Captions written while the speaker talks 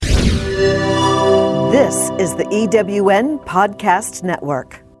This is the EWN Podcast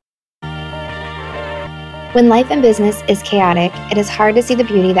Network. When life and business is chaotic, it is hard to see the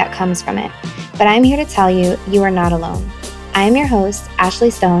beauty that comes from it. But I'm here to tell you, you are not alone. I am your host, Ashley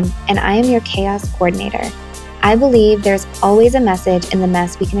Stone, and I am your chaos coordinator. I believe there's always a message in the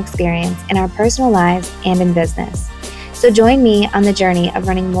mess we can experience in our personal lives and in business. So join me on the journey of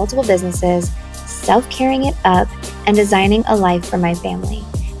running multiple businesses, self-carrying it up, and designing a life for my family.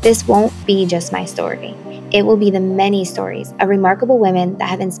 This won't be just my story. It will be the many stories of remarkable women that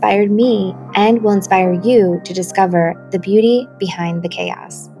have inspired me and will inspire you to discover the beauty behind the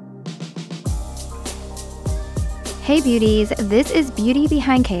chaos. Hey beauties, this is Beauty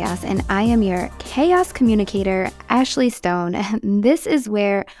Behind Chaos, and I am your chaos communicator, Ashley Stone. This is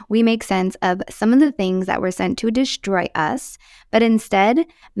where we make sense of some of the things that were sent to destroy us, but instead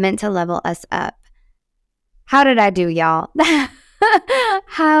meant to level us up. How did I do, y'all?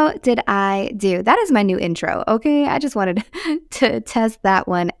 How did I do? That is my new intro, okay? I just wanted to test that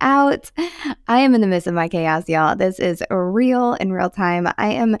one out. I am in the midst of my chaos, y'all. This is real in real time. I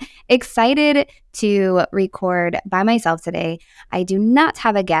am excited to record by myself today. I do not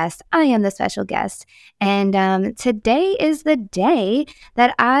have a guest. I am the special guest. And today is the day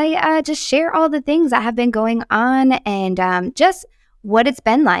that I just share all the things that have been going on and just what it's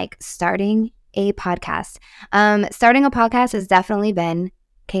been like starting a podcast. Starting a podcast has definitely been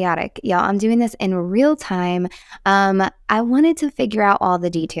chaotic. Y'all, I'm doing this in real time. I wanted to figure out all the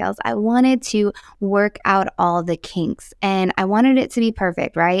details. I wanted to work out all the kinks and I wanted it to be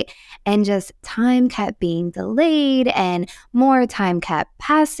perfect, right? And just time kept being delayed and more time kept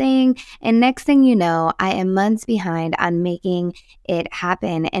passing. And next thing you know, I am months behind on making it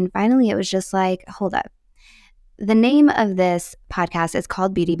happen. And finally, it was just like, hold up. The name of this podcast is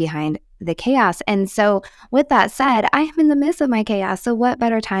called Beauty Behind the Chaos. And so with that said, I am in the midst of my chaos. So what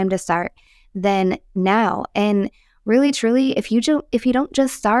better time to start than now? And really, truly, if you don't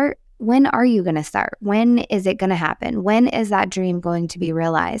just start, when are you going to start? When is it going to happen? When is that dream going to be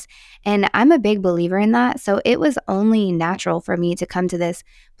realized? And I'm a big believer in that. So it was only natural for me to come to this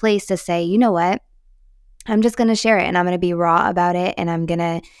place to say, you know what? I'm just going to share it and I'm going to be raw about it. And I'm going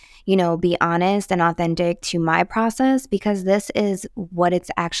to be honest and authentic to my process because this is what it's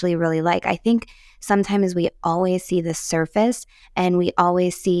actually really like. I think sometimes we always see the surface and we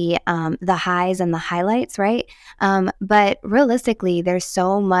always see the highs and the highlights, right? But realistically, there's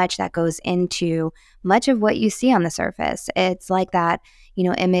so much that goes into much of what you see on the surface. It's like that,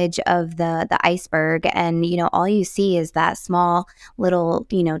 image of the iceberg and, all you see is that small little,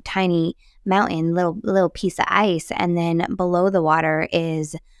 tiny mountain, little piece of ice. And then below the water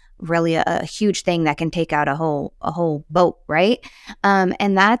is really a huge thing that can take out a whole boat, right?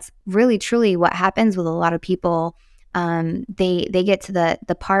 And that's really truly what happens with a lot of people. They get to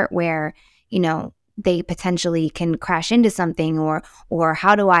the part where they potentially can crash into something, or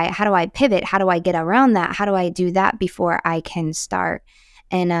how do I pivot? How do I get around that? How do I do that before I can start?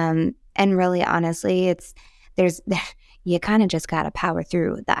 And really, honestly, you kind of just gotta power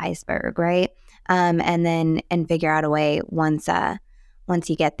through the iceberg, right? And figure out a way once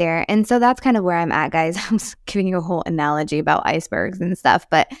you get there. And so that's kind of where I'm at, guys. I'm just giving you a whole analogy about icebergs and stuff,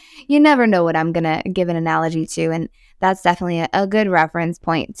 but you never know what I'm going to give an analogy to. And that's definitely a good reference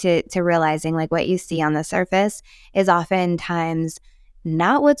point to realizing like what you see on the surface is oftentimes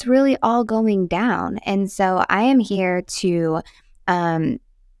not what's really all going down. And so I am here to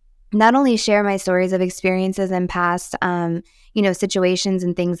not only share my stories of experiences and past, situations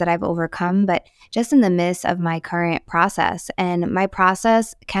and things that I've overcome, but just in the midst of my current process. And my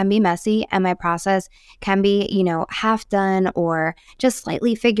process can be messy and my process can be, half done or just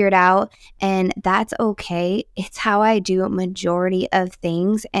slightly figured out. And that's okay. It's how I do a majority of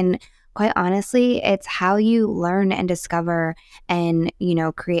things. And quite honestly, it's how you learn and discover and,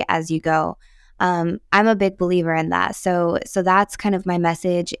 create as you go. I'm a big believer in that. So that's kind of my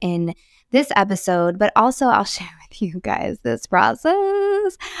message in this episode, but also I'll share with you guys this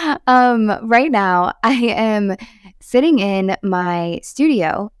process. Right now I am sitting in my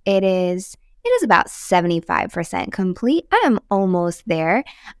studio. It is about 75% complete. I am almost there.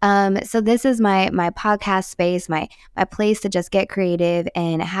 So this is my podcast space, my place to just get creative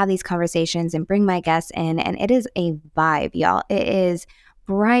and have these conversations and bring my guests in. And it is a vibe, y'all. It is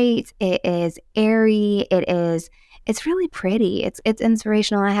bright, it is airy, it's really pretty, it's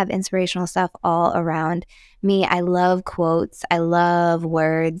inspirational. I have inspirational stuff all around me. I love quotes, I love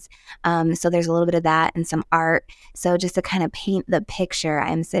words, so there's a little bit of that and some art. So just to kind of paint the picture,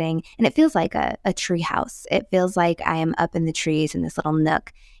 I'm sitting and it feels like a tree house. It feels like I am up in the trees in this little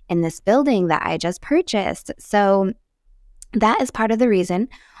nook in this building that I just purchased. So that is part of the reason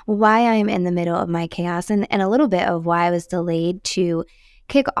why I'm in the middle of my chaos and a little bit of why I was delayed to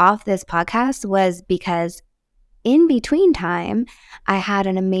kick off this podcast was because in between time, I had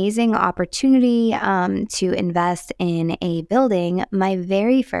an amazing opportunity to invest in a building, my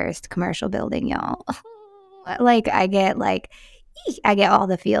very first commercial building, y'all. I get all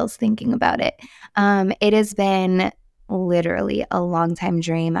the feels thinking about it. It has been literally a long time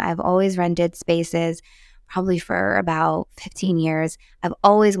dream. I've always rented spaces, probably for about 15 years. I've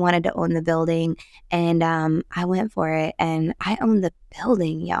always wanted to own the building, and I went for it, and I own the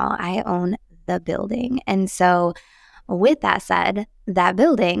building, y'all. I own the building. And so with that said, that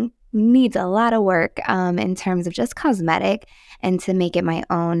building needs a lot of work in terms of just cosmetic and to make it my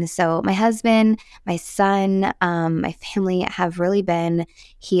own. So my husband, my son, my family have really been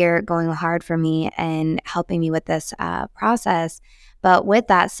here going hard for me and helping me with this process. But with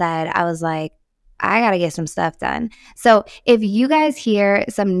that said, I was like, I got to get some stuff done. So if you guys hear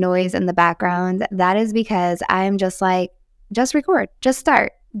some noise in the background, that is because I'm just like, just record, just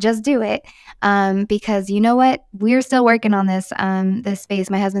start, just do it. Because you know what? We're still working on this space.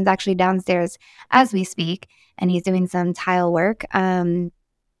 My husband's actually downstairs as we speak, and he's doing some tile work. And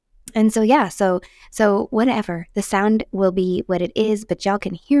so, yeah, so whatever, the sound will be what it is, but y'all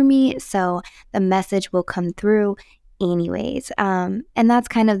can hear me. So the message will come through anyways. And that's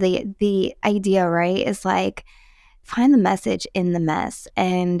kind of the idea, right? Is like, find the message in the mess.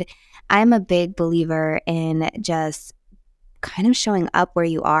 And I'm a big believer in just kind of showing up where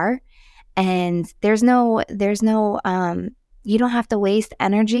you are. And there's no you don't have to waste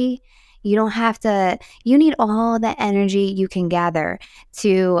energy. You need all the energy you can gather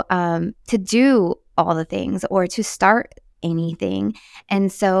to do all the things or to start anything.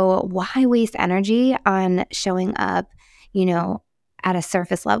 And so why waste energy on showing up, at a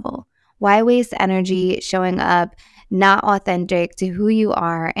surface level? Why waste energy showing up not authentic to who you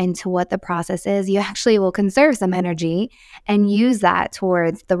are and to what the process is? You actually will conserve some energy and use that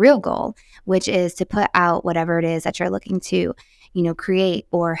towards the real goal, which is to put out whatever it is that you're looking to, create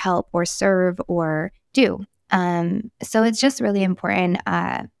or help or serve or do. So it's just really important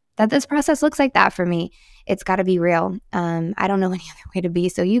that this process looks like that for me. It's got to be real. I don't know any other way to be.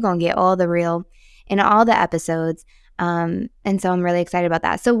 So you're going to get all the real in all the episodes. And so I'm really excited about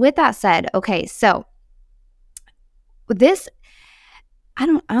that. So with that said, okay, so this,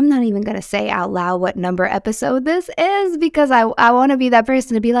 I'm not even going to say out loud what number episode this is because I want to be that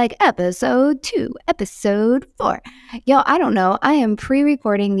person to be like episode 2, episode 4. Yo, I don't know. I am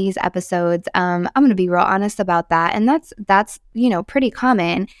pre-recording these episodes. I'm going to be real honest about that. And that's pretty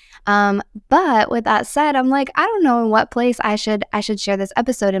common. But with that said, I'm like, I don't know in what place I should share this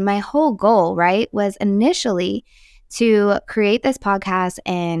episode. And my whole goal, right, was initially to create this podcast,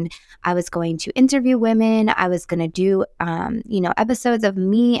 and I was going to interview women. I was going to do, episodes of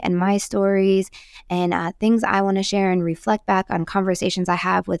me and my stories and things I want to share and reflect back on conversations I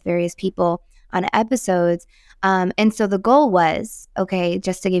have with various people on episodes. And so the goal was, okay,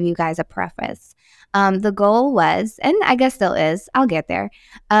 just to give you guys a preface, the goal was, and I guess still is, I'll get there.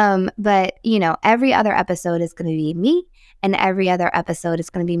 But every other episode is going to be me, and every other episode is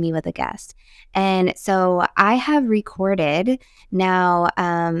going to be me with a guest. And so I have recorded now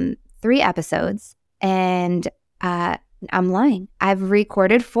 3 episodes, and I'm lying. I've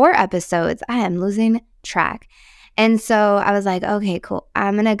recorded 4 episodes. I am losing track. And so I was like, okay, cool.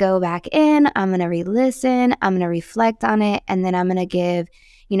 I'm going to go back in. I'm going to re-listen. I'm going to reflect on it. And then I'm going to give,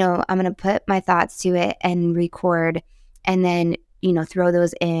 I'm going to put my thoughts to it and record, and then, throw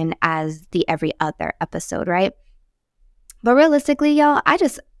those in as the every other episode, right? But realistically, y'all,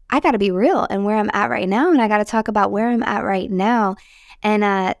 I got to be real and where I'm at right now. And I got to talk about where I'm at right now.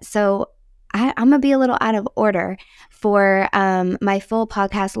 And so I'm going to be a little out of order for my full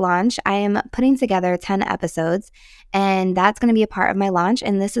podcast launch. I am putting together 10 episodes, and that's going to be a part of my launch.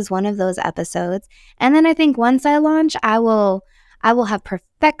 And this is one of those episodes. And then I think once I launch, I will have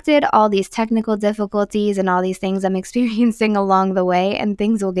perfected all these technical difficulties and all these things I'm experiencing along the way, and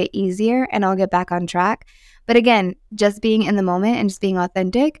things will get easier and I'll get back on track. But again, just being in the moment and just being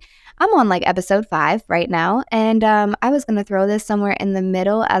authentic, I'm on like episode 5 right now. And I was going to throw this somewhere in the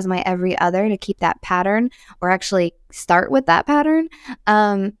middle as my every other to keep that pattern, or actually start with that pattern. But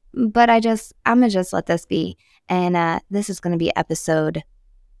I'm going to just let this be. And this is going to be episode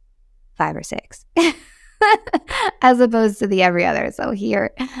 5 or 6 as opposed to the every other. So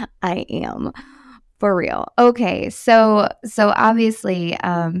here I am. For real. Okay. So obviously,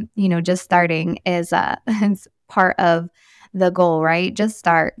 just starting is part of the goal, right? Just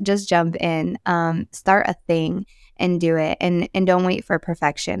start, just jump in, start a thing and do it, and don't wait for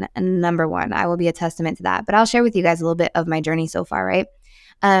perfection. And number one, I will be a testament to that, but I'll share with you guys a little bit of my journey so far, right?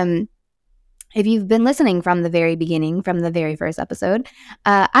 If you've been listening from the very beginning, from the very first episode,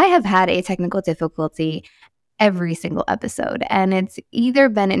 I have had a technical difficulty every single episode, and it's either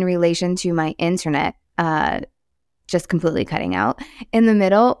been in relation to my internet just completely cutting out in the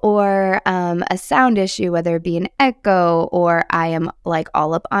middle, or a sound issue, whether it be an echo or I am like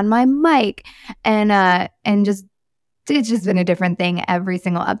all up on my mic, and just it's just been a different thing every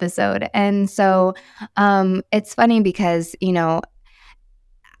single episode. And so it's funny because,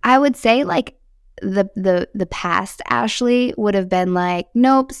 I would say like the past Ashley would have been like,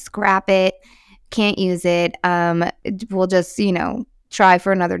 nope, scrap it, can't use it. We'll just, try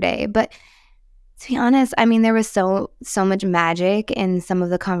for another day. But to be honest, I mean, there was so much magic in some of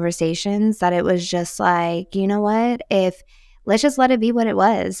the conversations that it was just like, you know what? Let's just let it be what it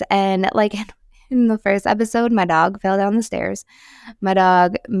was. And like in the first episode, my dog fell down the stairs. My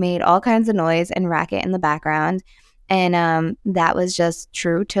dog made all kinds of noise and racket in the background. And that was just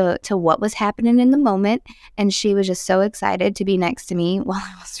true to what was happening in the moment. And she was just so excited to be next to me while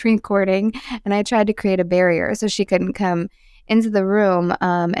I was recording. And I tried to create a barrier so she couldn't come into the room,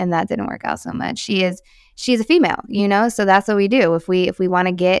 and that didn't work out so much. She's a female, so that's what we do. If we want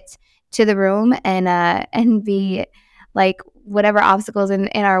to get to the room and be like whatever obstacles in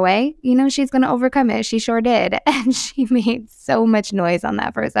our way, she's going to overcome it. She sure did. And she made so much noise on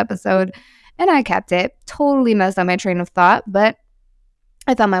that first episode, and I kept it. Totally messed up my train of thought, but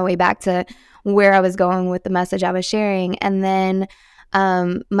I found my way back to where I was going with the message I was sharing. And then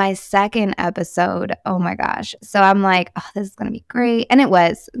my second episode, oh my gosh. So I'm like, oh, this is going to be great. And it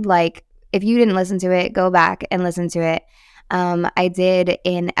was like, if you didn't listen to it, go back and listen to it. I did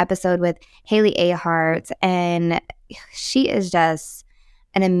an episode with Haley Ahart, and she is just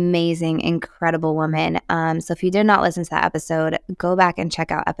an amazing, incredible woman. So if you did not listen to that episode, go back and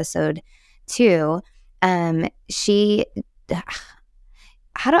check out episode 2. Where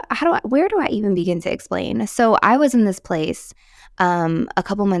do I even begin to explain? So I was in this place a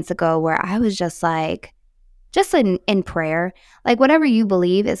couple months ago where I was just like, in prayer, like whatever you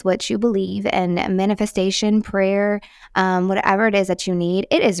believe is what you believe, and manifestation, prayer, whatever it is that you need,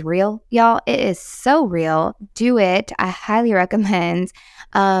 it is real, y'all. It is so real. Do it. I highly recommend,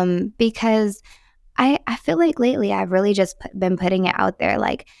 because I feel like lately I've really just been putting it out there,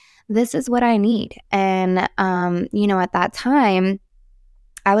 like, this is what I need. And, at that time,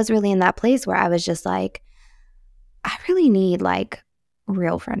 I was really in that place where I was just like, I really need like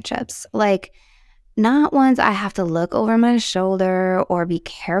real friendships, like not ones I have to look over my shoulder or be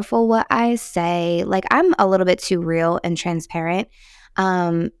careful what I say. Like I'm a little bit too real and transparent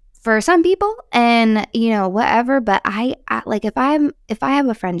for some people, and whatever. But I like if I have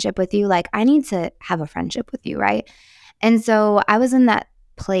a friendship with you, like I need to have a friendship with you, right? And so I was in that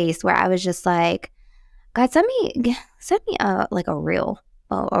place where I was just like, God, send me a real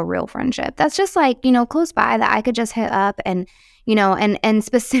friendship that's just like, close by, that I could just hit up and, and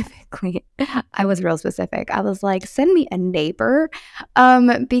specifically, I was real specific. I was like, send me a neighbor,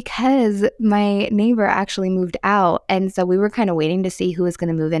 because my neighbor actually moved out. And so we were kind of waiting to see who was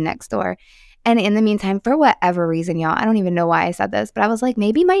going to move in next door. And in the meantime, for whatever reason, y'all, I don't even know why I said this, but I was like,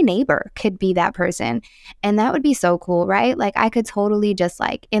 maybe my neighbor could be that person. And that would be so cool, right? Like I could totally just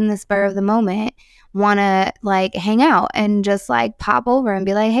like in the spur of the moment want to like hang out and just like pop over and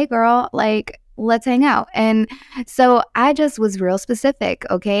be like, hey girl, like let's hang out. And so I just was real specific.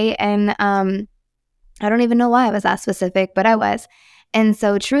 Okay. And I don't even know why I was that specific, but I was. And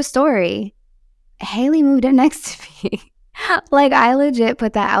so true story, Haley moved in next to me. Like I legit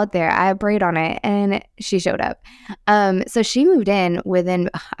put that out there. I prayed on it and she showed up. So she moved in within,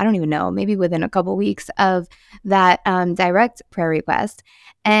 I don't even know, maybe within a couple weeks of that direct prayer request.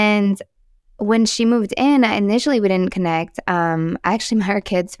 And when she moved in, initially we didn't connect. I actually met her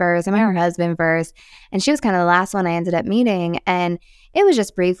kids first. I met her husband first. And she was kind of the last one I ended up meeting. And it was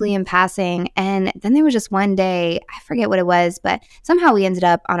just briefly in passing. And then there was just one day, I forget what it was, but somehow we ended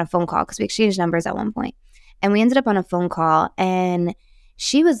up on a phone call because we exchanged numbers at one point. And we ended up on a phone call, and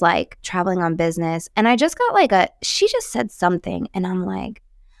she was like traveling on business. And I just got she just said something. And I'm like,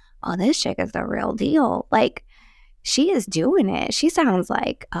 oh, this chick is the real deal. Like, she is doing it. She sounds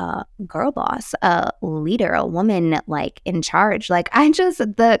like a girl boss, a leader, a woman like in charge. Like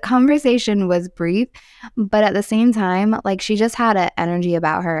the conversation was brief, but at the same time, like she just had an energy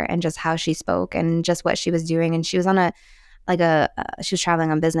about her and just how she spoke and just what she was doing. And she was on she was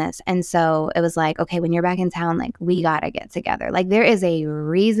traveling on business. And so it was like, okay, when you're back in town, like we got to get together. Like there is a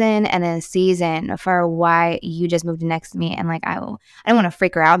reason and a season for why you just moved next to me. And like, I don't want to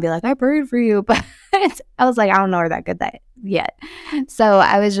freak her out and be like, I prayed for you. But I was like, I don't know her that good yet. So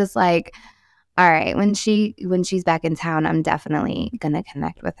I was just like, all right, when she's back in town, I'm definitely gonna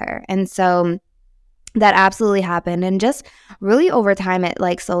connect with her. And so that absolutely happened. And just really over time, it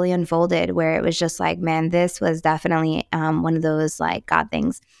like slowly unfolded where it was just like, man, this was definitely one of those like God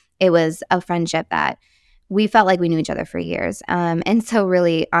things. It was a friendship that we felt like we knew each other for years. And so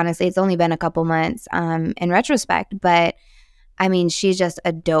really, honestly, it's only been a couple months in retrospect, but I mean, she's just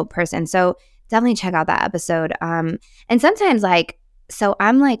a dope person. So definitely check out that episode. And sometimes like, so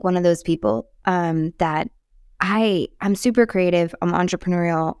I'm like one of those people that I'm super creative. I'm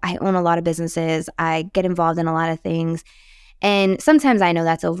entrepreneurial. I own a lot of businesses. I get involved in a lot of things. And sometimes I know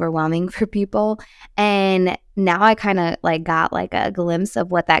that's overwhelming for people. And now I kind of like got like a glimpse of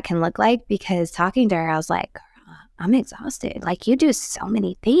what that can look like, because talking to her, I was like, "Girl, I'm exhausted. Like, you do so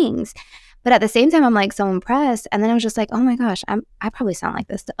many things." But at the same time, I'm like so impressed. And then I was just like, oh my gosh, I probably sound like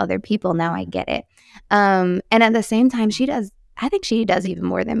this to other people. Now I get it. And at the same time, I think she does even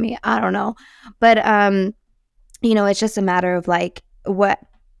more than me. I don't know. But it's just a matter of like what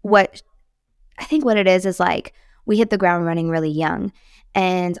I think what it is like we hit the ground running really young.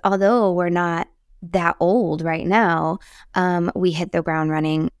 And although we're not that old right now, we hit the ground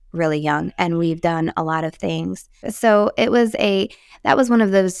running really young, and we've done a lot of things. So that was one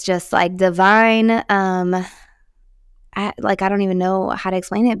of those just like divine, I don't even know how to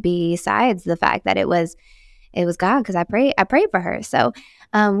explain it besides the fact that it was God, because I prayed for her. So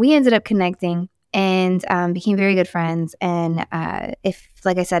we ended up connecting and became very good friends. And if,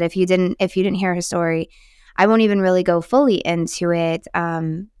 like I said, if you didn't hear her story, I won't even really go fully into it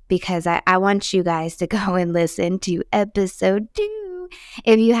because I want you guys to go and listen to episode 2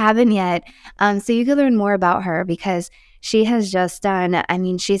 if you haven't yet, so you can learn more about her, because she has just done. I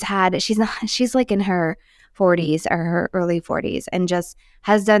mean, she's like in her 40s or her early 40s, and just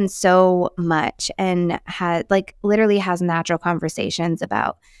has done so much, and had like literally has natural conversations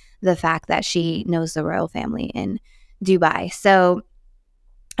about the fact that she knows the royal family in Dubai. So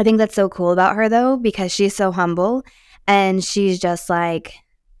I think that's so cool about her, though, because she's so humble, and she's just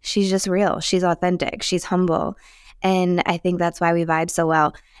real. She's authentic. She's humble. And I think that's why we vibe so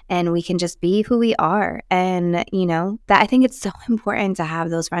well, and we can just be who we are. And, that I think it's so important to have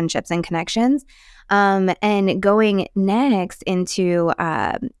those friendships and connections. And going next into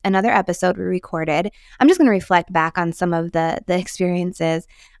another episode we recorded, I'm just going to reflect back on some of the experiences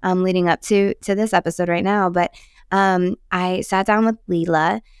leading up to this episode right now. But I sat down with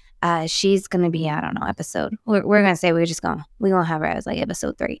Leela. She's going to be, I don't know, episode. We're going to say we're going to have her as like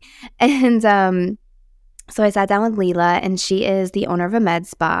episode 3. And so I sat down with Leela, and she is the owner of a med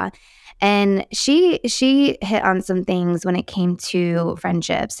spa. And she hit on some things when it came to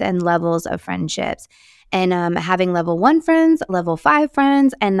friendships and levels of friendships, and having level 1 friends, level 5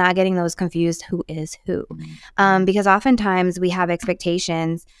 friends, and not getting those confused who is who. Because oftentimes we have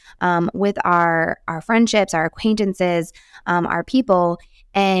expectations with our friendships, our acquaintances, our people,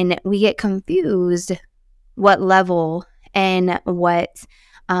 and we get confused what level and what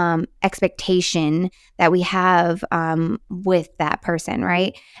expectation that we have with that person,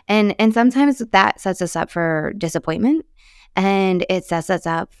 right? And sometimes that sets us up for disappointment, and it sets us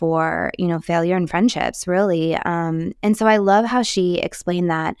up for failure in friendships, really. And so I love how she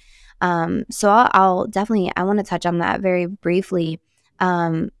explained that. So I'll definitely, I want to touch on that very briefly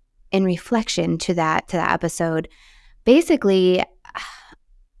in reflection to that episode. Basically,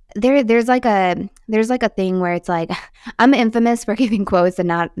 there's like a thing where it's like, I'm infamous for giving quotes and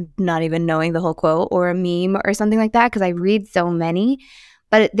not even knowing the whole quote or a meme or something like that, because I read so many,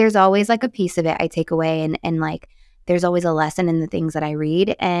 but there's always like a piece of it I take away, and like there's always a lesson in the things that I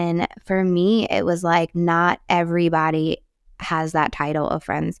read. And for me, it was like, not everybody has that title of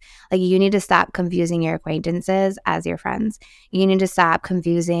friends. Like, you need to stop confusing your acquaintances as your friends. You need to stop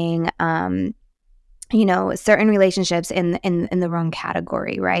confusing certain relationships in the wrong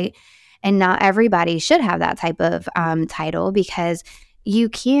category, right? And not everybody should have that type of title, because you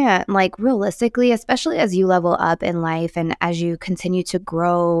can't, like, realistically, especially as you level up in life and as you continue to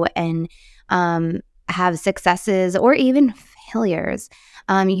grow and have successes or even failures,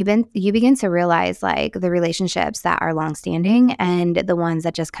 you begin to realize like the relationships that are longstanding and the ones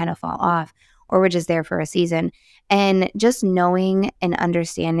that just kind of fall off or were just there for a season. And just knowing and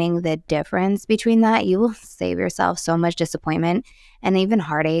understanding the difference between that, you will save yourself so much disappointment and even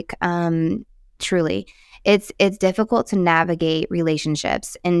heartache. Truly, it's difficult to navigate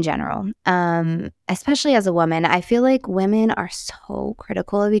relationships in general, especially as a woman. I feel like women are so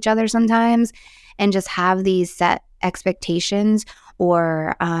critical of each other sometimes, and just have these set expectations,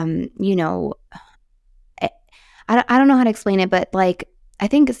 or I don't know how to explain it, but like, I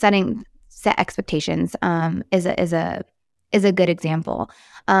think set expectations is is a good example.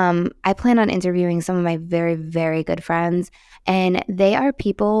 I plan on interviewing some of my very, very good friends, and they are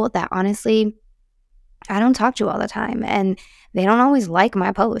people that honestly I don't talk to all the time, and they don't always like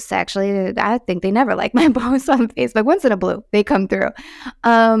my posts. Actually, I think they never like my posts on Facebook. Once in a blue, they come through,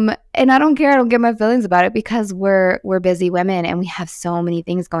 and I don't care. I don't get my feelings about it because we're busy women and we have so many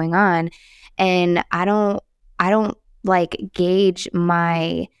things going on, and I don't like gauge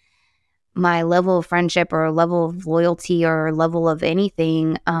my level of friendship or level of loyalty or level of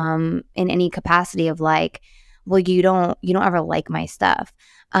anything in any capacity of like, well, you don't ever like my stuff.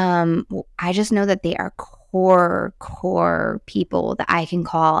 I just know that they are core people that I can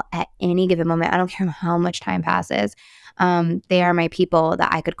call at any given moment. I don't care how much time passes. They are my people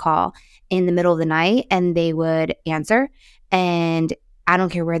that I could call in the middle of the night and they would answer. And I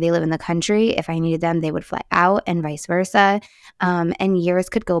don't care where they live in the country. If I needed them, they would fly out and vice versa. And years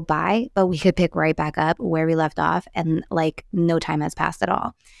could go by, but we could pick right back up where we left off and like no time has passed at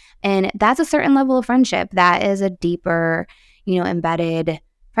all. And that's a certain level of friendship. That is a deeper, embedded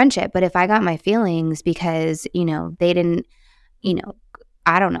friendship. But if I got my feelings because, they didn't,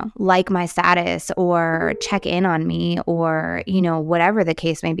 I don't know, like my status or check in on me or, whatever the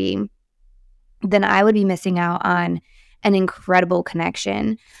case may be, then I would be missing out on an incredible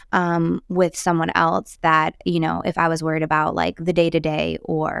connection with someone else that, if I was worried about like the day to day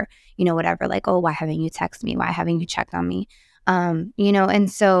or, whatever, like, oh, why haven't you texted me? Why haven't you checked on me?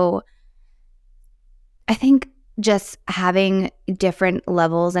 And so I think just having different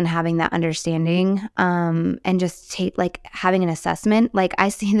levels and having that understanding and just having an assessment. Like I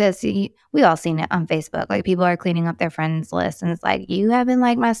see this, we all seen it on Facebook. Like people are cleaning up their friends list and it's like, you haven't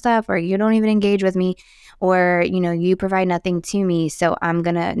liked my stuff or you don't even engage with me or, you provide nothing to me. So I'm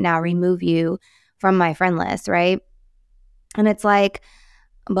going to now remove you from my friend list. Right. And it's like,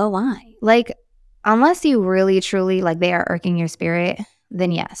 but why? Like, unless you really truly like they are irking your spirit,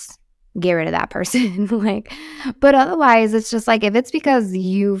 then yes, get rid of that person. But otherwise, it's just like if it's because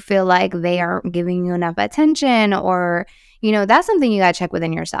you feel like they aren't giving you enough attention, or that's something you gotta check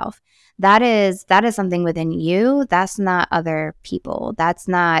within yourself. That is something within you. That's not other people. That's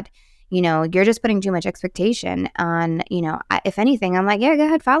not. You're just putting too much expectation on, if anything, I'm like, yeah, go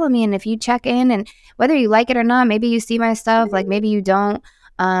ahead, follow me. And if you check in and whether you like it or not, maybe you see my stuff, like maybe you don't,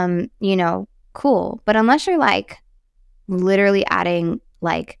 cool. But unless you're like literally adding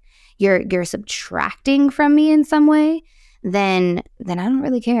like you're subtracting from me in some way, then I don't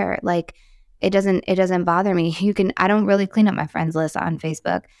really care. Like it doesn't bother me. I don't really clean up my friends list on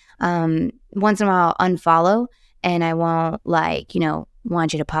Facebook. Once in a while I'll unfollow and I won't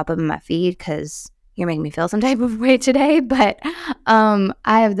want you to pop up in my feed because you're making me feel some type of way today. But I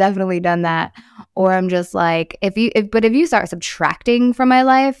have definitely done that. Or I'm just like, if you start subtracting from my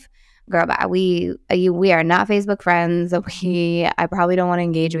life, girl, bye. We are not Facebook friends. I probably don't want to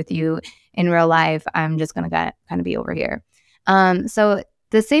engage with you in real life. I'm just gonna kind of be over here. So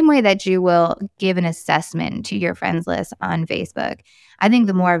the same way that you will give an assessment to your friends list on Facebook, I think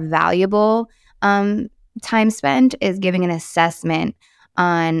the more valuable time spent is giving an assessment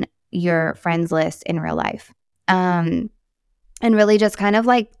on your friends list in real life. And really just kind of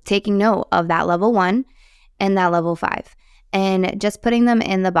like taking note of that level 1 and that level 5 and just putting them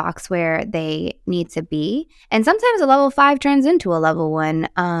in the box where they need to be. And sometimes a level 5 turns into a level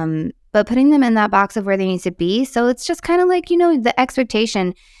 1, but putting them in that box of where they need to be. So it's just kind of like, the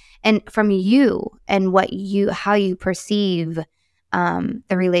expectation and from you and how you perceive the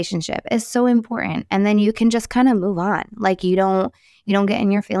relationship is so important. And then you can just kind of move on. Like you don't get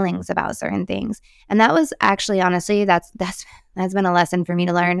in your feelings about certain things. And that was actually, honestly, that's been a lesson for me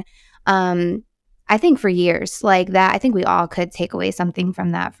to learn. I think for years like that, I think we all could take away something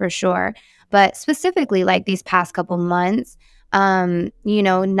from that for sure. But specifically like these past couple months,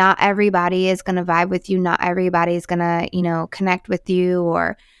 not everybody is going to vibe with you. Not everybody is going to, connect with you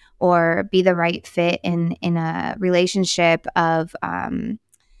or be the right fit in a relationship of,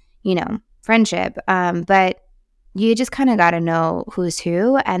 friendship. But you just kind of got to know who's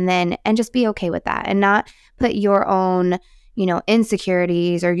who and just be okay with that and not put your own,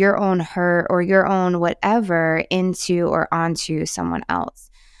 insecurities or your own hurt or your own whatever into or onto someone else.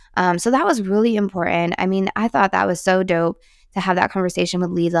 So that was really important. I mean, I thought that was so dope to have that conversation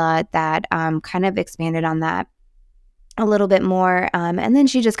with Lila that kind of expanded on that a little bit more. And then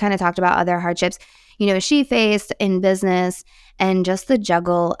she just kind of talked about other hardships, she faced in business and just the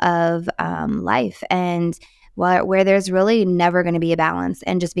juggle of life and where there's really never going to be a balance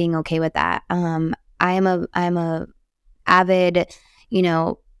and just being okay with that. I'm a avid,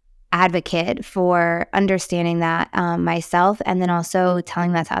 advocate for understanding that myself and then also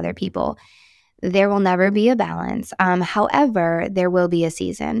telling that to other people. there will never be a balance. However, there will be a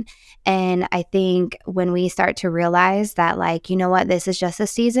season. And I think when we start to realize that, like, you know what, this is just a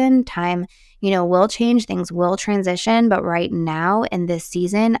season, time, will change, things will transition. But right now in this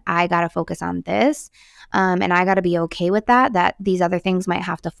season, I got to focus on this. And I got to be okay with that these other things might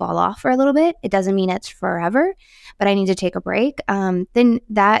have to fall off for a little bit. It doesn't mean it's forever, but I need to take a break. Then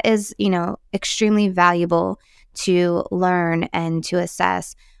that is, extremely valuable to learn and to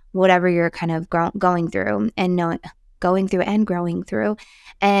assess whatever you're kind of going through and going through and growing through,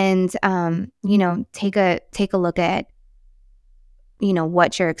 and take a look at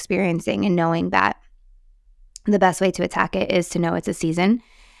what you're experiencing, and knowing that the best way to attack it is to know it's a season,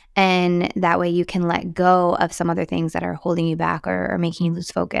 and that way you can let go of some other things that are holding you back or making you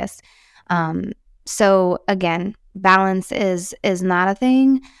lose focus. So again, balance is not a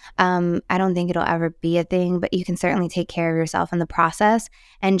thing. I don't think it'll ever be a thing, but you can certainly take care of yourself in the process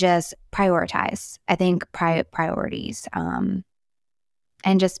and just prioritize. I think priorities, and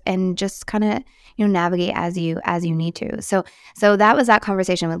just kind of navigate as you need to. So that was that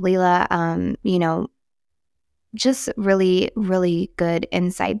conversation with Leela. Just really, really good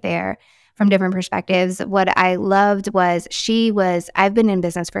insight there from different perspectives. What I loved was I've been in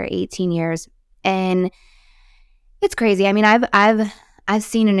business for 18 years, and it's crazy. I mean, I've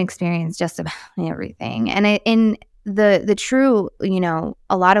seen and experienced just about everything. And in the true,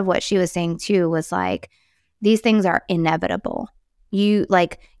 a lot of what she was saying too was like, these things are inevitable.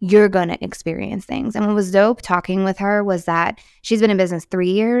 You're going to experience things. And what was dope talking with her was that she's been in business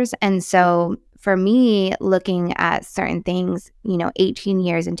 3 years. And so for me, looking at certain things, 18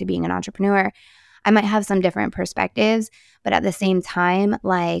 years into being an entrepreneur, I might have some different perspectives, but at the same time,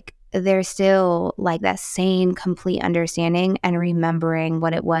 like, there's still like that same complete understanding and remembering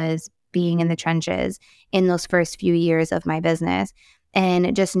what it was being in the trenches in those first few years of my business.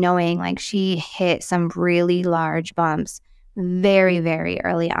 And just knowing, like, she hit some really large bumps very, very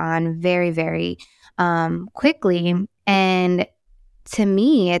early on, very, very quickly. And to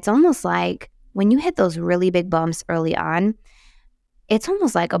me, it's almost like when you hit those really big bumps early on, it's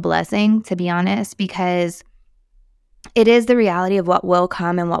almost like a blessing, to be honest, because it is the reality of what will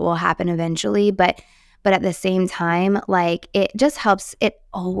come and what will happen eventually. But at the same time, like, it just helps. It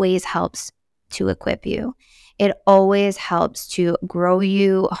always helps to equip you. It always helps to grow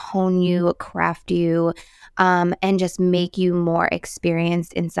you, hone you, craft you, and just make you more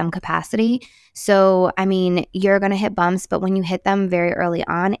experienced in some capacity. So, I mean, you're going to hit bumps, but when you hit them very early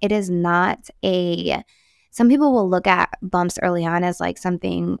on, it is not some people will look at bumps early on as like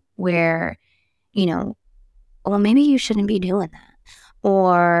something where, well, maybe you shouldn't be doing that.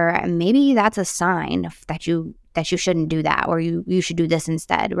 Or maybe that's a sign that you shouldn't do that, or you should do this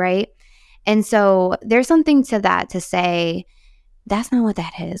instead, right? And so there's something to that, to say, that's not what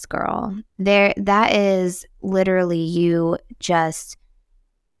that is, girl. That is literally you just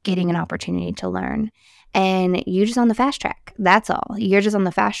getting an opportunity to learn. And you just on the fast track. That's all. You're just on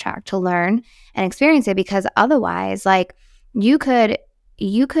the fast track to learn and experience it, because otherwise, like, you could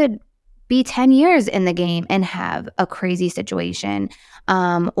be 10 years in the game and have a crazy situation,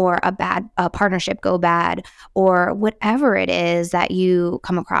 or a partnership go bad, or whatever it is that you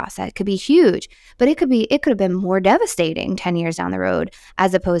come across that could be huge, but it could have been more devastating 10 years down the road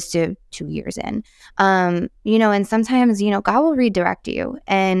as opposed to 2 years in. And sometimes, God will redirect you,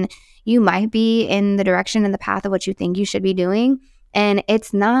 and you might be in the direction and the path of what you think you should be doing. And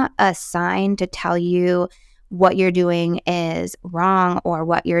it's not a sign to tell you what you're doing is wrong, or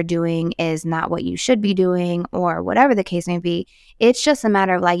what you're doing is not what you should be doing, or whatever the case may be. It's just a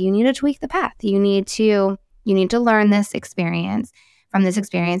matter of, like, you need to tweak the path. You need to learn this experience from this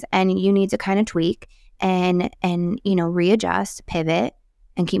experience, and you need to kind of tweak and readjust, pivot,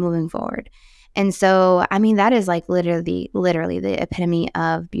 and keep moving forward. And so, I mean, that is like literally the epitome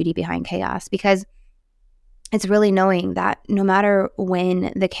of beauty behind chaos, because it's really knowing that no matter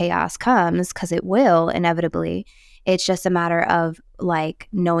when the chaos comes, because it will inevitably, it's just a matter of, like,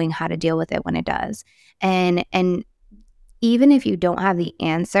 knowing how to deal with it when it does. And even if you don't have the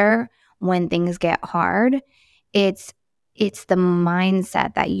answer when things get hard, it's the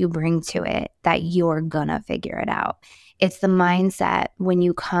mindset that you bring to it that you're gonna figure it out. It's the mindset when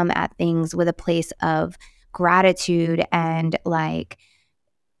you come at things with a place of gratitude and like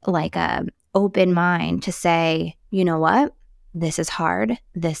a open mind to say, you know what, this is hard,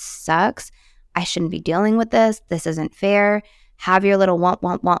 this sucks, I shouldn't be dealing with this isn't fair. Have your little want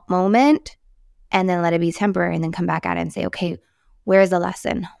moment, and then let it be temporary, and then come back at it and say, okay, where's the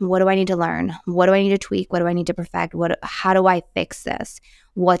lesson? What do I need to learn? What do I need to tweak? What do I need to perfect? How do I fix this?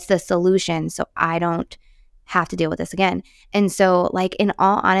 What's the solution so I don't have to deal with this again. And so, like, in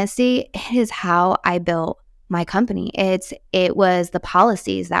all honesty, it is how I built my company. It was the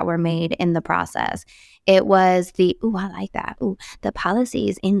policies that were made in the process. It was I like that. The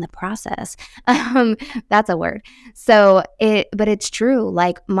policies in the process. That's a word. But it's true.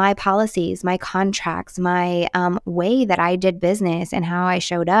 Like, my policies, my contracts, my way that I did business and how I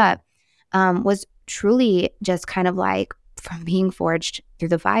showed up was truly just kind of like from being forged through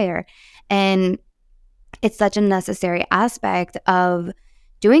the fire. And it's such a necessary aspect of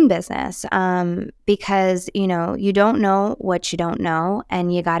doing business, because, you don't know what you don't know,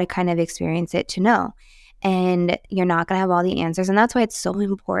 and you got to kind of experience it to know. And you're not going to have all the answers. And that's why it's so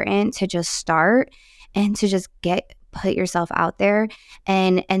important to just start and to just put yourself out there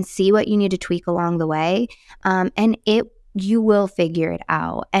and see what you need to tweak along the way. And you will figure it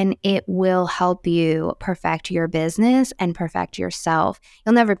out, and it will help you perfect your business and perfect yourself.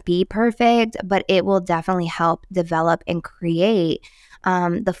 You'll never be perfect, but it will definitely help develop and create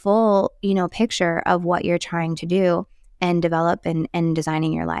the full, picture of what you're trying to do and develop and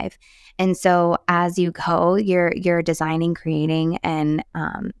designing your life. And so as you go, you're designing, creating, and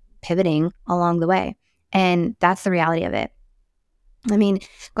pivoting along the way. And that's the reality of it. I mean,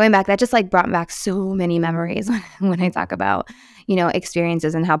 going back, that just like brought back so many memories when I talk about,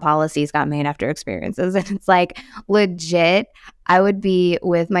 experiences and how policies got made after experiences. And it's like, legit, I would be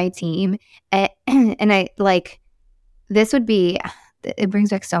with my team and I like, it brings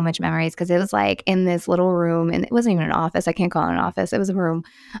back so much memories because it was like in this little room, and it wasn't even an office. I can't call it an office. It was a room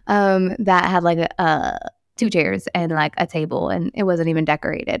that had like two chairs and like a table, and it wasn't even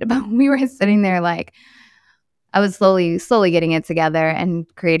decorated. But we were sitting there like, I was slowly getting it together and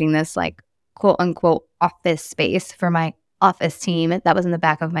creating this like quote unquote office space for my office team that was in the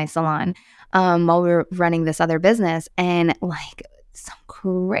back of my salon while we were running this other business. And like some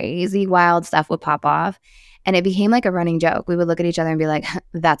crazy wild stuff would pop off. And it became like a running joke. We would look at each other and be like,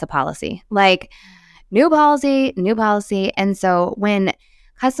 that's a policy. Like, new policy. And so when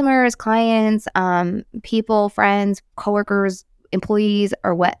customers, clients, people, friends, coworkers, employees,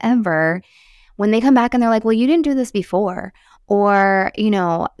 or whatever, when they come back and they're like, well, you didn't do this before, or,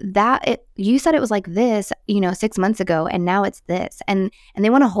 you said it was like this, 6 months ago, and now it's this. And they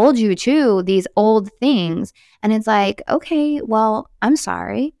want to hold you to these old things. And it's like, okay, well, I'm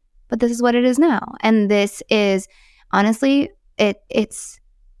sorry, but this is what it is now. And this is honestly, it's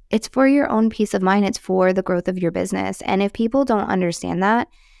for your own peace of mind. It's for the growth of your business. And if people don't understand that,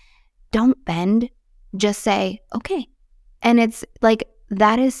 don't bend, just say, okay. And it's like,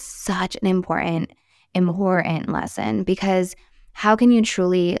 that is such an important lesson, because how can you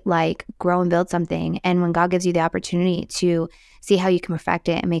truly like grow and build something? And when God gives you the opportunity to see how you can perfect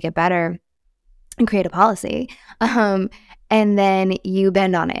it and make it better and create a policy, and then you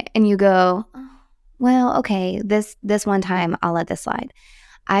bend on it and you go, well, okay, this one time I'll let this slide.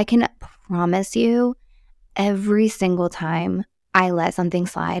 I can promise you, every single time I let something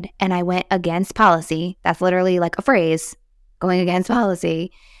slide and I went against policy, that's literally like a phrase, going against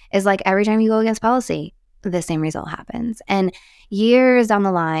policy, is like every time you go against policy, the same result happens. And years down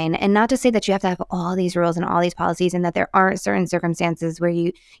the line, and not to say that you have to have all these rules and all these policies, and that there aren't certain circumstances where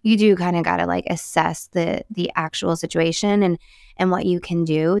you do kind of got to like assess the actual situation and what you can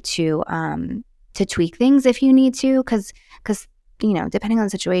do to tweak things if you need to, because depending on the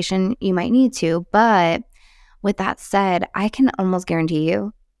situation, you might need to. But with that said, I can almost guarantee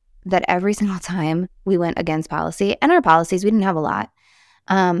you that every single time we went against policy, and our policies, we didn't have a lot,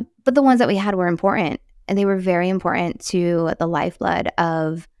 but the ones that we had were important, and they were very important to the lifeblood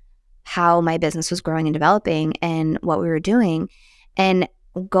of how my business was growing and developing and what we were doing. And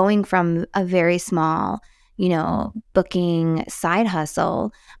going from a very small, booking side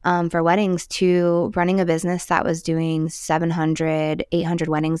hustle for weddings to running a business that was doing 700, 800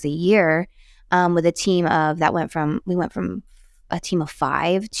 weddings a year, with a team of we went from a team of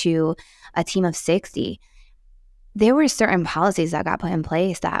 5 to a team of 60. There were certain policies that got put in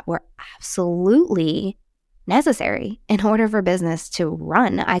place that were absolutely necessary in order for business to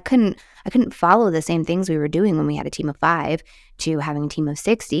run. I couldn't follow the same things we were doing when we had a team of 5 to having a team of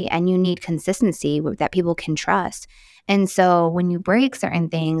 60, and you need consistency that people can trust. And so when you break certain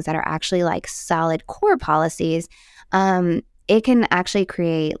things that are actually like solid core policies, it can actually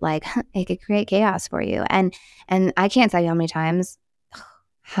create chaos for you. And I can't tell you how many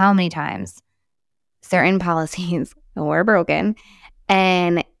times certain policies were broken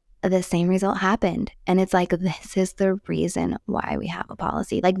and the same result happened. And it's like, this is the reason why we have a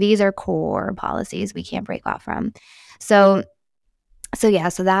policy. Like, these are core policies we can't break off from. So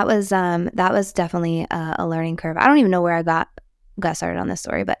that was definitely a learning curve. I don't even know where I got started on this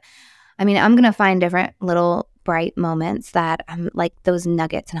story, but I mean, I'm going to find different little bright moments that I'm like those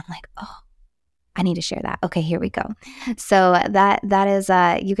nuggets, and I'm like, oh, I need to share that. Okay, here we go. So that is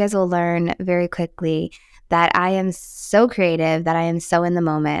you guys will learn very quickly that I am so creative, that I am so in the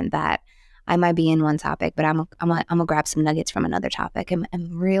moment, that I might be in one topic, but I'm gonna grab some nuggets from another topic and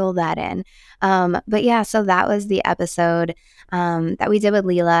reel that in. But yeah, so that was the episode that we did with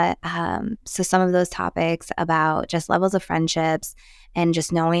Leela. So some of those topics about just levels of friendships and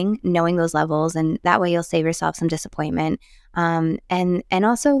just knowing those levels, and that way you'll save yourself some disappointment. And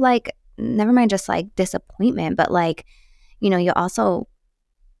also like, never mind just like disappointment, but like, you also,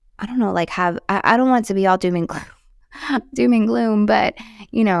 I don't know, like I don't want it to be all doom and gloom, doom and gloom, but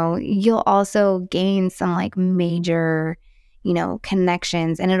you'll also gain some like major,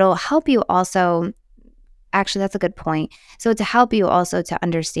 connections, and it'll help you also. Actually, that's a good point. So to help you also to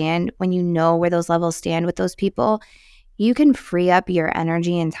understand when you know where those levels stand with those people, you can free up your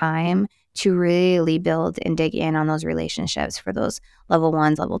energy and time to really build and dig in on those relationships for those level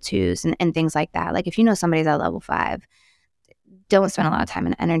 1s, level 2s, and things like that. Like if you know somebody's at level 5, don't spend a lot of time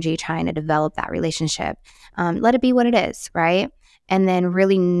and energy trying to develop that relationship. Let it be what it is, right? And then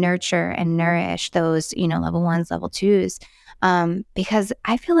really nurture and nourish those, level 1s, level 2s, because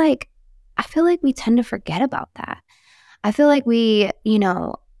I feel like we tend to forget about that. I feel like we,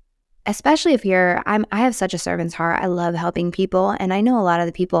 especially if I have such a servant's heart. I love helping people. And I know a lot of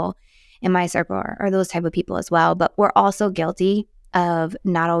the people in my circle are those type of people as well. But we're also guilty of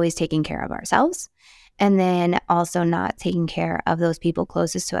not always taking care of ourselves. And then also not taking care of those people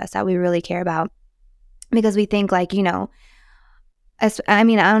closest to us that we really care about. Because we think like, I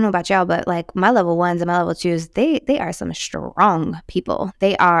mean, I don't know about y'all, but like my level 1s and my level 2s, they are some strong people.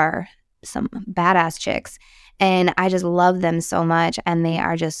 They are some badass chicks. And I just love them so much. And they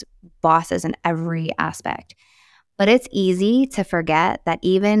are just bosses in every aspect. But it's easy to forget that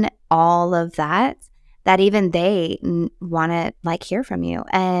even all of that even they want to like hear from you,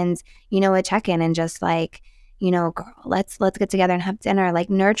 and, a check-in, and just like, girl, let's get together and have dinner. Like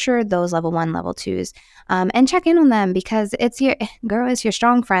nurture those level 1, level 2s, and check in on them, because it's your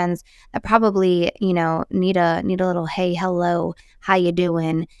strong friends that probably, need a little, hey, hello, how you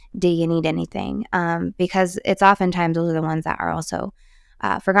doing? Do you need anything? Because it's oftentimes those are the ones that are also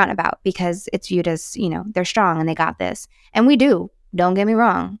forgotten about, because it's viewed as, they're strong and they got this. And we do. Don't get me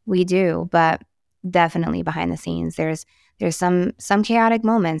wrong. We do. But definitely behind the scenes, there's some chaotic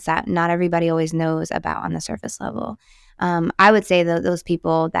moments that not everybody always knows about on the surface level. I would say that those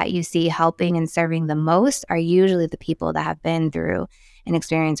people that you see helping and serving the most are usually the people that have been through and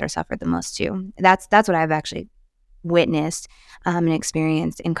experienced or suffered the most too. That's what I've actually witnessed and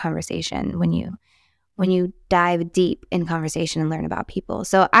experienced in conversation when you dive deep in conversation and learn about people.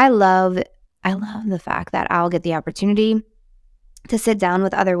 So I love the fact that I'll get the opportunity to sit down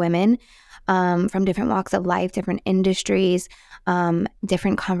with other women from different walks of life, different industries,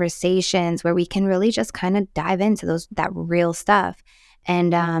 different conversations, where we can really just kind of dive into that real stuff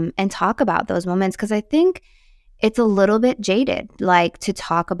and talk about those moments. Because I think it's a little bit jaded, like to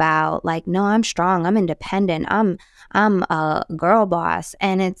talk about like, no, I'm strong, I'm independent, I'm a girl boss,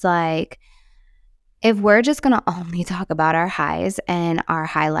 and it's like, if we're just gonna only talk about our highs and our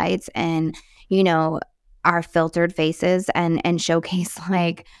highlights and our filtered faces and showcase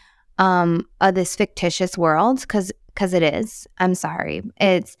like this fictitious world, because it is. I'm sorry.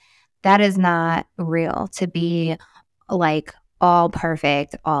 That is not real to be like all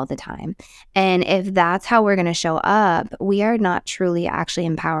perfect all the time. And if that's how we're going to show up, we are not truly actually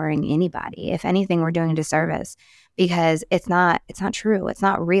empowering anybody. If anything, we're doing a disservice, because it's not true. It's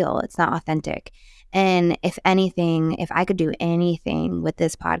not real. It's not authentic. And if anything, if I could do anything with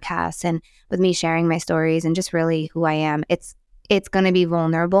this podcast and with me sharing my stories and just really who I am, it's going to be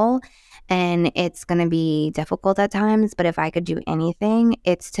vulnerable and it's going to be difficult at times. But if I could do anything,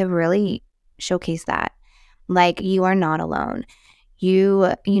 it's to really showcase that. Like, you are not alone.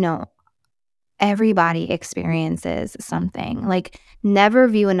 You know, everybody experiences something. Like, never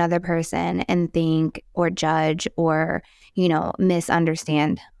view another person and think or judge or,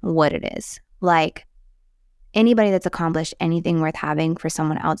 misunderstand what it is. Like, anybody that's accomplished anything worth having for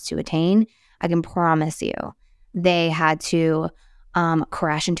someone else to attain, I can promise you, they had to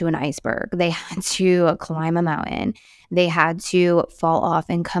crash into an iceberg. They had to climb a mountain. They had to fall off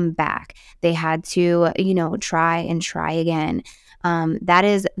and come back. They had to, try and try again. That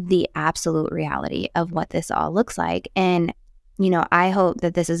is the absolute reality of what this all looks like. And, I hope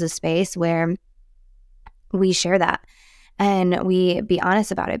that this is a space where we share that and we be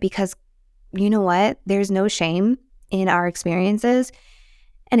honest about it, because you know what? There's no shame in our experiences.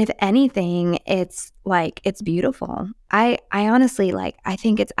 And if anything, it's like, it's beautiful. I honestly, like, I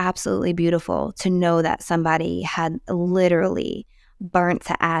think it's absolutely beautiful to know that somebody had literally burnt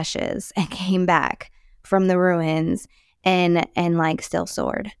to ashes and came back from the ruins and like still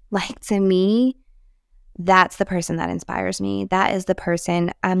soared. Like, to me, that's the person that inspires me. That is the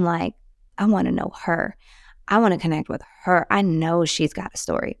person I'm like, I want to know her. I want to connect with her. I know she's got a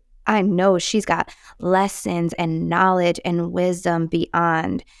story. I know she's got lessons and knowledge and wisdom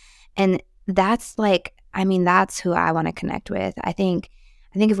beyond. And that's like, I mean, that's who I want to connect with. I think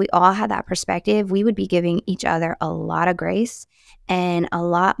if we all had that perspective, we would be giving each other a lot of grace and a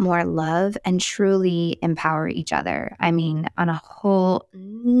lot more love and truly empower each other. I mean, on a whole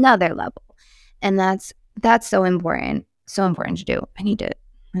nother level. And that's so important to do. I need to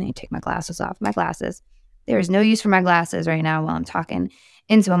take my glasses off. My glasses. There is no use for my glasses right now while I'm talking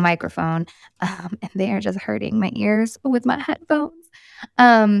into a microphone, and they are just hurting my ears with my headphones.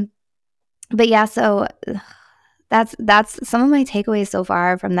 But yeah, so that's some of my takeaways so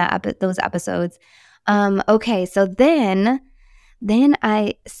far from those episodes. Okay, so then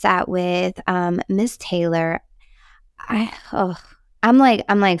I sat with Miss Taylor. I'm like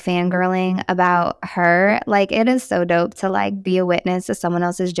fangirling about her. Like, it is so dope to like be a witness to someone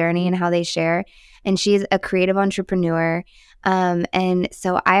else's journey and how they share. And she's a creative entrepreneur. And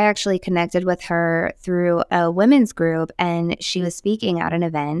so I actually connected with her through a women's group, and she was speaking at an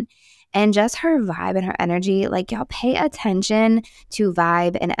event. And just her vibe and her energy, like, y'all pay attention to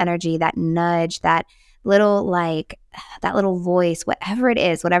vibe and energy, that nudge, that little voice, whatever it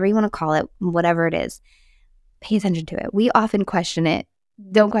is, whatever you want to call it, whatever it is. Pay attention to it. We often question it.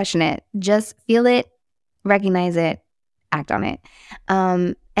 Don't question it. Just feel it, recognize it, act on it.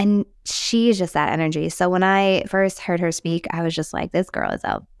 And she is just that energy. So when I first heard her speak, I was just like, this girl is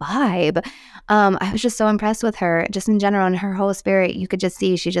a vibe. I was just so impressed with her, just in general, and her whole spirit. You could just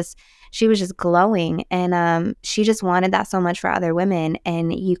see she was just glowing, and she just wanted that so much for other women,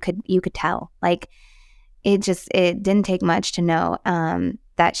 and you could tell. Like, it didn't take much to know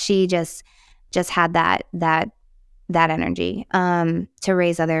that she just had that energy to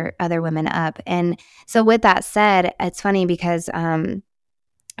raise other women up. And so with that said, it's funny because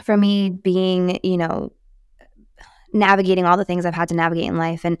for me, being, navigating all the things I've had to navigate in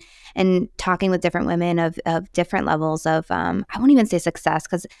life, and talking with different women of different levels of I won't even say success,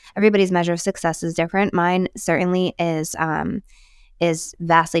 because everybody's measure of success is different. Mine certainly is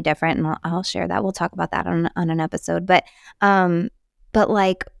vastly different, and I'll share that. We'll talk about that on an episode. But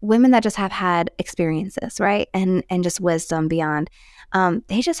like, women that just have had experiences, right? And just wisdom beyond,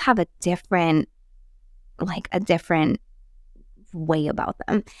 they just have a different way about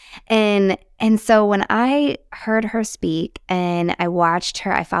them. And so when I heard her speak and I watched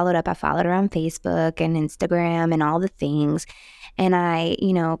her, I followed her on Facebook and Instagram and all the things. And I,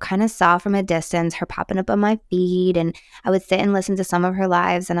 kind of saw from a distance her popping up on my feed, and I would sit and listen to some of her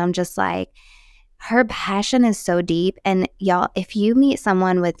lives, and I'm just like, her passion is so deep. And y'all, if you meet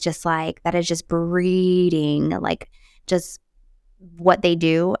someone with just like, that is just breeding, like, just what they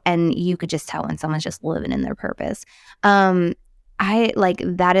do, and you could just tell when someone's just living in their purpose. I like,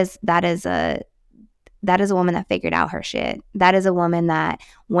 that is a woman that figured out her shit. That is a woman that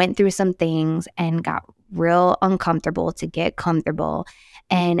went through some things and got real uncomfortable to get comfortable,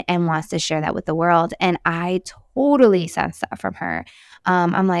 and wants to share that with the world. And I totally sense that from her.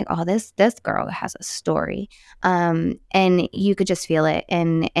 I'm like, oh, this girl has a story. And you could just feel it.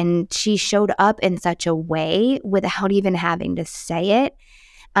 And she showed up in such a way without even having to say it.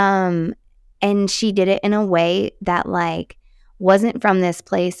 And she did it in a way that like wasn't from this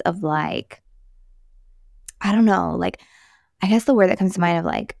place of like, I don't know, like, I guess the word that comes to mind of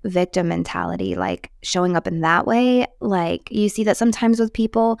like victim mentality, like showing up in that way. Like, you see that sometimes with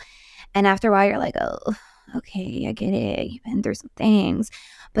people, and after a while you're like, oh, okay, I get it. You've been through some things.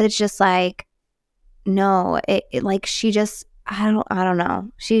 But it's just like, no, it like, she just, I don't know.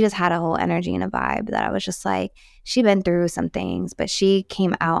 She just had a whole energy and a vibe that I was just like, she'd been through some things, but she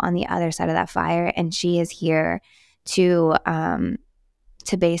came out on the other side of that fire, and she is here to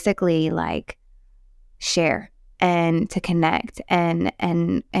basically like share and to connect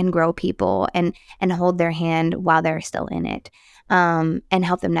and grow people and hold their hand while they're still in it, and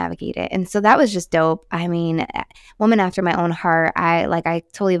help them navigate it. And so that was just dope. I mean, woman after my own heart. I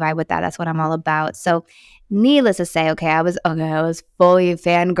totally vibe with that. That's what I'm all about. So needless to say, I was fully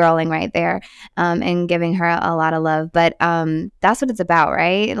fangirling right there, and giving her a lot of love. But that's what it's about,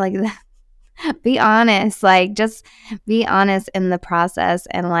 right? Like, be honest, like, just be honest in the process.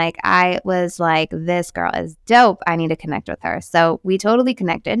 And like, I was like, this girl is dope. I need to connect with her. So we totally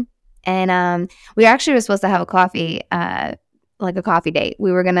connected. And we actually were supposed to have a coffee like a coffee date.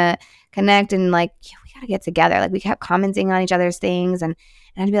 We were going to connect and like, yeah, we got to get together. Like we kept commenting on each other's things and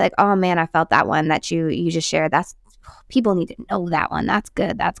I'd be like, oh man, I felt that one that you just shared. That's, people need to know that one. That's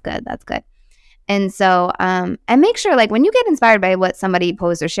good. That's good. That's good. And so, and make sure like when you get inspired by what somebody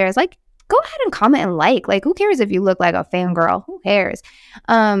posts or shares, like go ahead and comment and like who cares if you look like a fangirl? Who cares?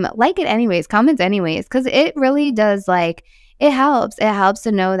 Like it anyways, comment anyways, because it really does like, it helps. It helps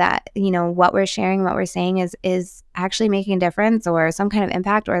to know that, you know, what we're sharing, what we're saying is actually making a difference or some kind of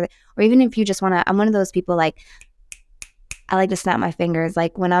impact, or even if you just want to, I'm one of those people like, I like to snap my fingers.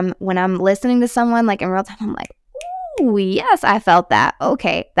 Like when I'm listening to someone like in real time, I'm like, ooh, yes, I felt that.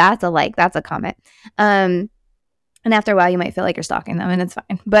 Okay, that's a like, that's a comment. And after a while, you might feel like you're stalking them, and it's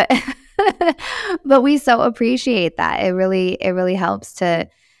fine. But but we so appreciate that. It really helps to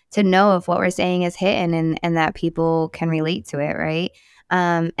know if what we're saying is hitting and that people can relate to it, right?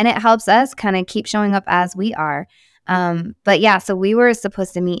 And it helps us kind of keep showing up as we are. But yeah, so we were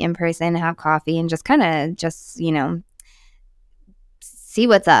supposed to meet in person, have coffee, and just kind of you know, see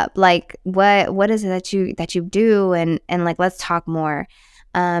what's up. Like what is it that you do, and like let's talk more.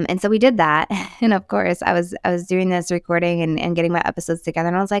 And so we did that. And of course I was doing this recording and getting my episodes together,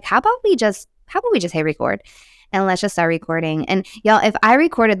 and I was like, how about we just hit record and let's just start recording. And y'all, if I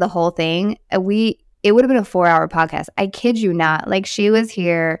recorded the whole thing, it would have been a 4-hour podcast. I kid you not. Like she was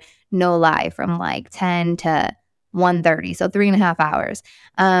here, no lie, from like 10 to 1:30, so 3.5 hours.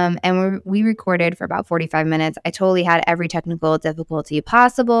 And we recorded for about 45 minutes. I totally had every technical difficulty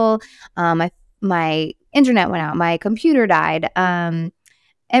possible. My internet went out, my computer died.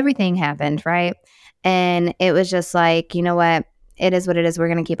 Everything happened, right? And it was just like, you know what? It is what it is. We're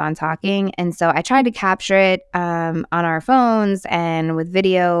going to keep on talking. And so I tried to capture it on our phones and with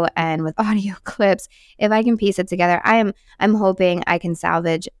video and with audio clips. If I can piece it together, I'm hoping I can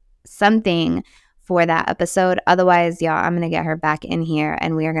salvage something for that episode. Otherwise, y'all, I'm going to get her back in here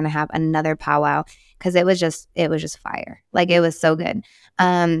and we are going to have another powwow, because it was just fire. Like it was so good.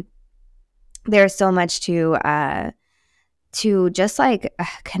 There's so much to just like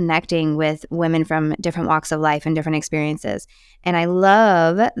connecting with women from different walks of life and different experiences. And I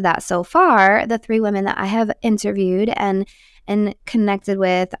love that so far, the 3 women that I have interviewed and connected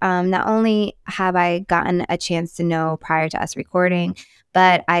with, not only have I gotten a chance to know prior to us recording,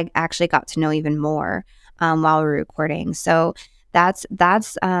 but I actually got to know even more while we were recording. So that's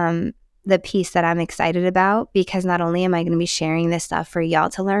the piece that I'm excited about, because not only am I going to be sharing this stuff for y'all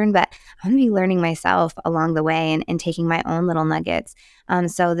to learn, but I'm going to be learning myself along the way and taking my own little nuggets.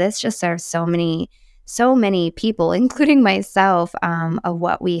 So this just serves so many people, including myself, of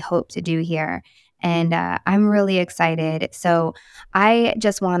what we hope to do here. And I'm really excited. So I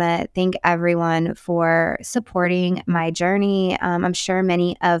just want to thank everyone for supporting my journey. I'm sure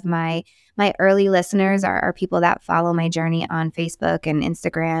many of my early listeners are people that follow my journey on Facebook and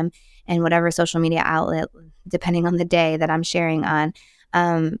Instagram and whatever social media outlet, depending on the day that I'm sharing on.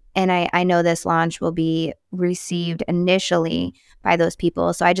 And I know this launch will be received initially by those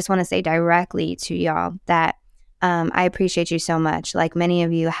people. So I just want to say directly to y'all that I appreciate you so much. Like many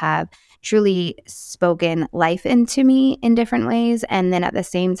of you have truly spoken life into me in different ways. And then at the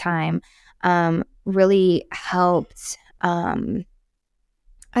same time, really helped,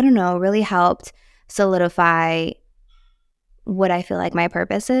 really helped solidify what I feel like my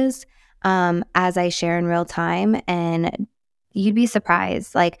purpose is, as I share in real time. And you'd be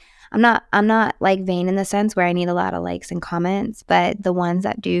surprised. Like I'm not like vain in the sense where I need a lot of likes and comments, but the ones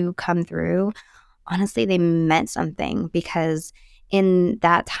that do come through, honestly, they meant something, because in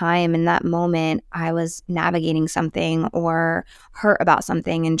that time, in that moment, I was navigating something or hurt about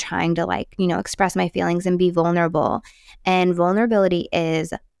something and trying to express my feelings and be vulnerable. And vulnerability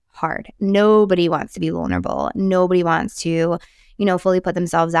is hard. Nobody wants to be vulnerable. Nobody wants to, fully put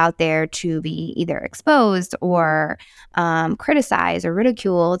themselves out there to be either exposed or criticized or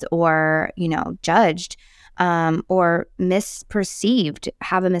ridiculed or, judged or misperceived,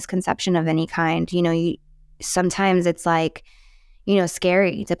 have a misconception of any kind. Sometimes it's like,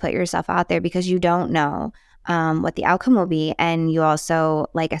 scary to put yourself out there because you don't know what the outcome will be. And you also,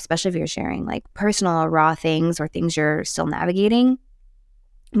 especially if you're sharing personal or raw things or things you're still navigating,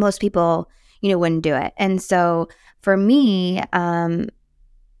 most people, wouldn't do it. And so for me,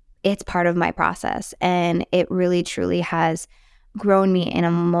 it's part of my process, and it really truly has grown me in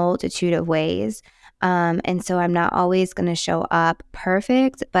a multitude of ways. And so I'm not always going to show up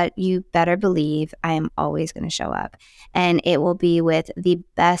perfect, but you better believe I am always going to show up, and it will be with the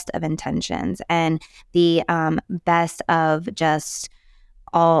best of intentions and the best of just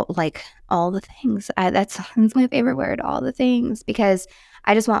all the things. That's my favorite word, all the things, because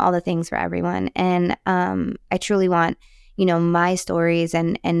I just want all the things for everyone. And I truly want my stories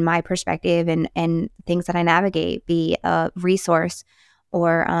and my perspective and things that I navigate be a resource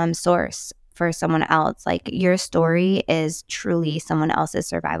or source for someone else. Like, your story is truly someone else's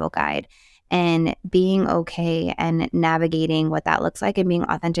survival guide. And being okay and navigating what that looks like and being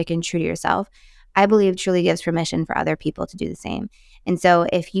authentic and true to yourself, I believe truly gives permission for other people to do the same. And so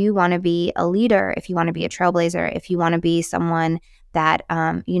if you want to be a leader, if you want to be a trailblazer, if you want to be someone that,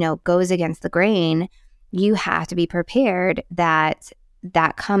 goes against the grain, you have to be prepared that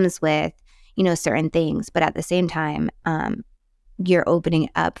that comes with, certain things. But at the same time, you're opening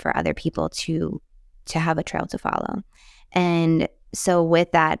up for other people to have a trail to follow. And so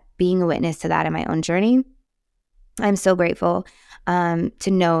with that, being a witness to that in my own journey, I'm so grateful to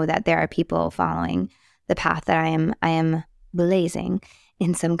know that there are people following the path that I am blazing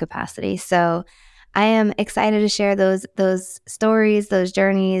in some capacity. So I am excited to share those stories, those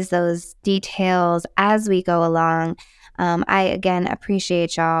journeys, those details as we go along. I, again,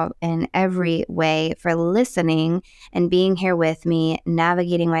 appreciate y'all in every way for listening and being here with me,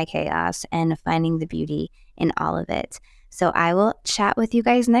 navigating my chaos and finding the beauty in all of it. So I will chat with you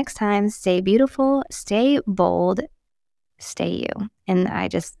guys next time. Stay beautiful, stay bold, stay you. And I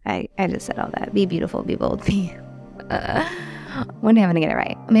just said all that. Be beautiful, be bold, be. One day I'm going to get it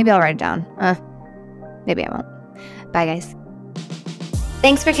right. Maybe I'll write it down. Maybe I won't. Bye, guys.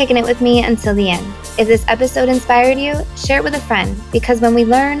 Thanks for kicking it with me until the end. If this episode inspired you, share it with a friend, because when we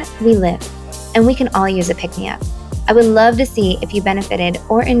learn, we live, and we can all use a pick-me-up. I would love to see if you benefited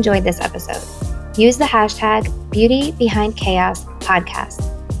or enjoyed this episode. Use the hashtag BeautyBehindChaos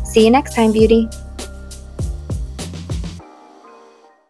podcast. See you next time, beauty.